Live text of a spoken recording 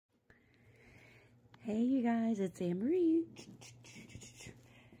Hey, you guys, it's Anne-Marie.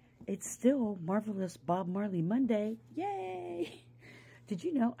 It's still Marvelous Bob Marley Monday. Yay! Did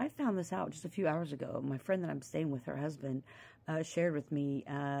you know, I found this out just a few hours ago. My friend that I'm staying with, her husband, shared with me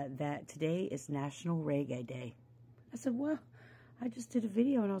that today is National Reggae Day. I said, well, I just did a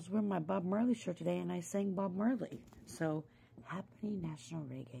video and I was wearing my Bob Marley shirt today and I sang Bob Marley. So, happy National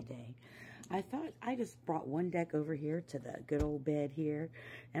Reggae Day. I thought I just brought one deck over here to the good old bed here,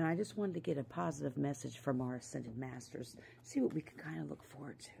 and I just wanted to get a positive message from our Ascended Masters. See what we can kind of look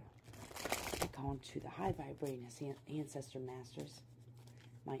forward to. I call them to the high vibrating ancestor masters.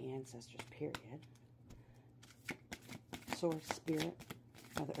 My ancestors, period. Source, Spirit,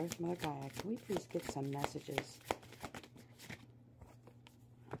 Mother Earth, Mother Gaia, can we please get some messages?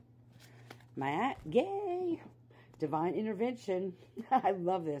 Yay! Divine intervention. I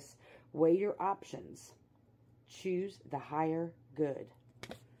love this. Weigh your options. Choose the higher good.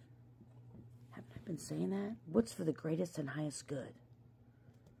 Haven't I been saying that? What's for the greatest and highest good?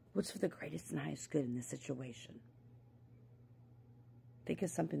 What's for the greatest and highest good in this situation? Think of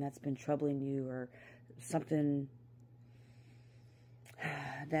something that's been troubling you, or something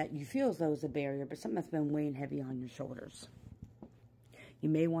that you feel as though is a barrier, but something that's been weighing heavy on your shoulders. You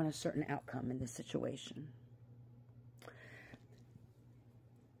may want a certain outcome in this situation.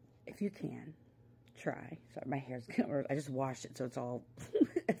 If you can, try. Sorry, my hair's gonna, I just washed it, so it's all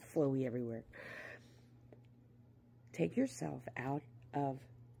flowy everywhere. Take yourself out of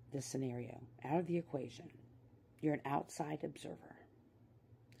the scenario, out of the equation. You're an outside observer.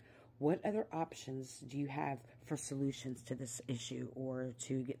 What other options do you have for solutions to this issue or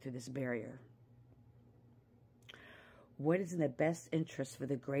to get through this barrier? What is in the best interest for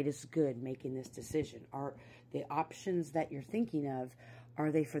the greatest good making this decision? Are the options that you're thinking of, are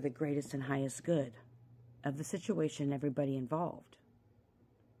they for the greatest and highest good of the situation and everybody involved?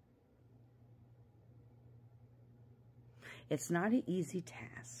 It's not an easy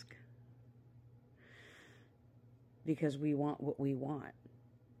task because we want what we want.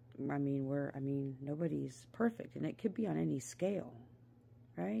 I mean, nobody's perfect, and it could be on any scale,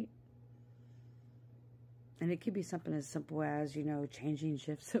 right? And it could be something as simple as, you know, changing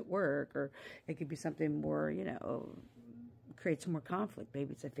shifts at work, or it could be something more, you know, creates more conflict.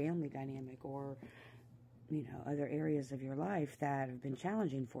 Maybe it's a family dynamic, or, you know, other areas of your life that have been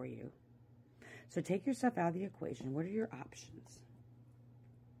challenging for you. So take yourself out of the equation. What are your options?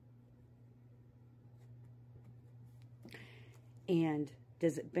 And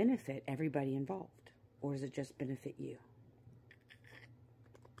does it benefit everybody involved, or does it just benefit you?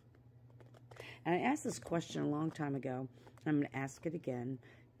 And I asked this question a long time ago. I'm going to ask it again.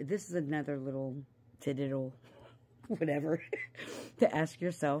 This is another little tiddiddle, whatever, to ask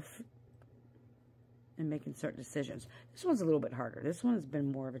yourself in making certain decisions. This one's a little bit harder. This one has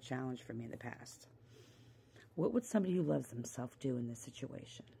been more of a challenge for me in the past. What would somebody who loves themselves do in this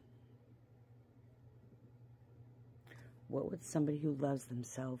situation? What would somebody who loves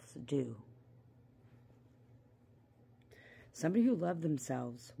themselves do? Somebody who loved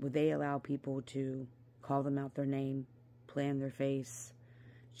themselves, would they allow people to call them out their name, play in their face,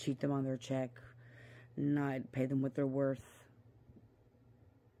 cheat them on their check, not pay them what they're worth,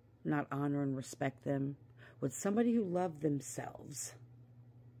 not honor and respect them? Would somebody who loved themselves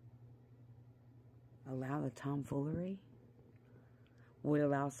allow the tomfoolery? Would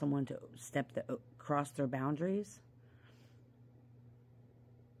allow someone to cross their boundaries?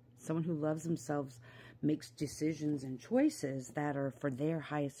 Someone who loves themselves makes decisions and choices that are for their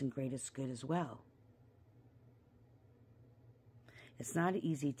highest and greatest good as well. It's not an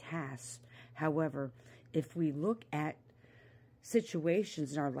easy task. However, if we look at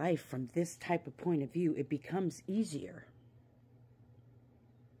situations in our life from this type of point of view, it becomes easier.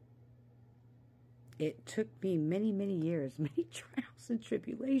 It took me many, many years, many trials and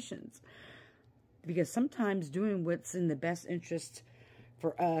tribulations, because sometimes doing what's in the best interest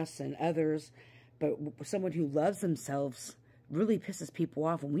for us and others, but someone who loves themselves really pisses people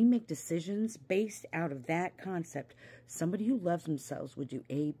off. When we make decisions based out of that concept, somebody who loves themselves would do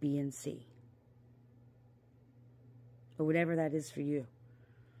A, B, and C. Or whatever that is for you.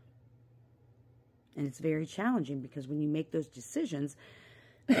 And it's very challenging because when you make those decisions,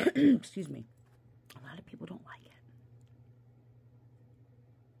 excuse me, a lot of people don't like it.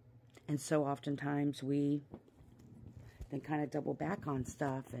 And so oftentimes we then kind of double back on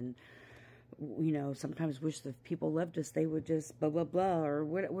stuff, and, you know, sometimes wish that if people loved us, they would just blah, blah, blah, or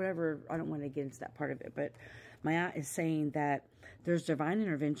whatever. I don't want to get into that part of it, but Maya is saying that there's divine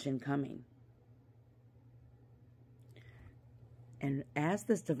intervention coming. And as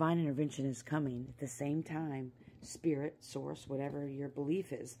this divine intervention is coming, at the same time, spirit, source, whatever your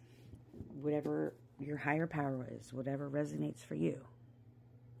belief is, whatever your higher power is, whatever resonates for you,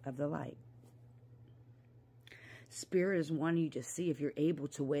 of the light. Spirit is wanting you to see if you're able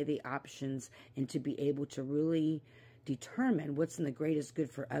to weigh the options and to be able to really determine what's in the greatest good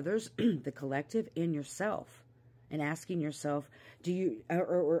for others, the collective, and yourself. And asking yourself, do you,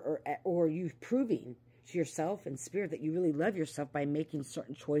 or are you proving to yourself and spirit that you really love yourself by making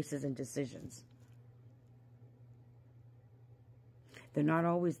certain choices and decisions? They're not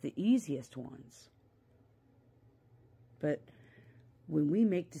always the easiest ones. But when we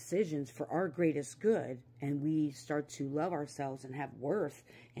make decisions for our greatest good and we start to love ourselves and have worth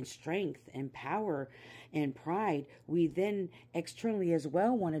and strength and power and pride, we then externally as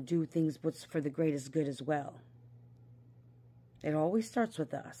well want to do things what's for the greatest good as well. It always starts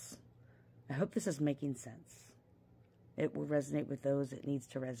with us. I hope this is making sense. It will resonate with those it needs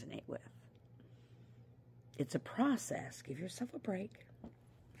to resonate with. It's a process. Give yourself a break.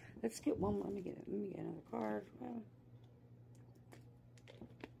 Let's get one more. Let me get another card.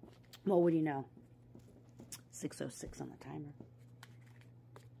 Well, what do you know? 6:06 on the timer.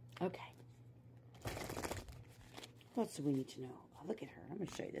 Okay. What else do we need to know? Oh, look at her. I'm going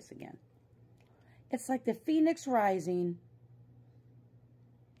to show you this again. It's like the phoenix rising.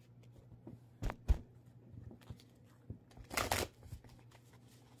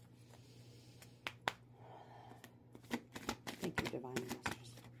 Thank you, Divine Masters.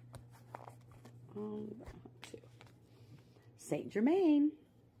 Saint Germain.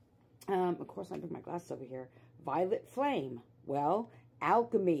 Of course, I bring my glasses over here. Violet flame. Well,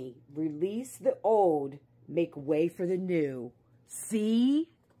 alchemy. Release the old. Make way for the new. See?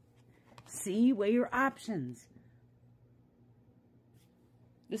 See? Weigh your options.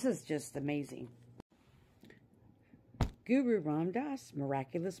 This is just amazing. Guru Ram Dass.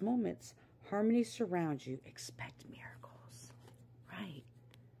 Miraculous moments. Harmony surrounds you. Expect miracles. Right.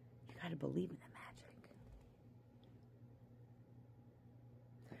 You got to believe in the magic.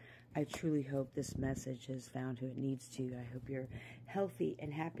 I truly hope this message has found who it needs to. I hope you're healthy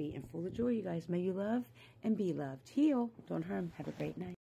and happy and full of joy, you guys. May you love and be loved. Heal. Don't harm. Have a great night.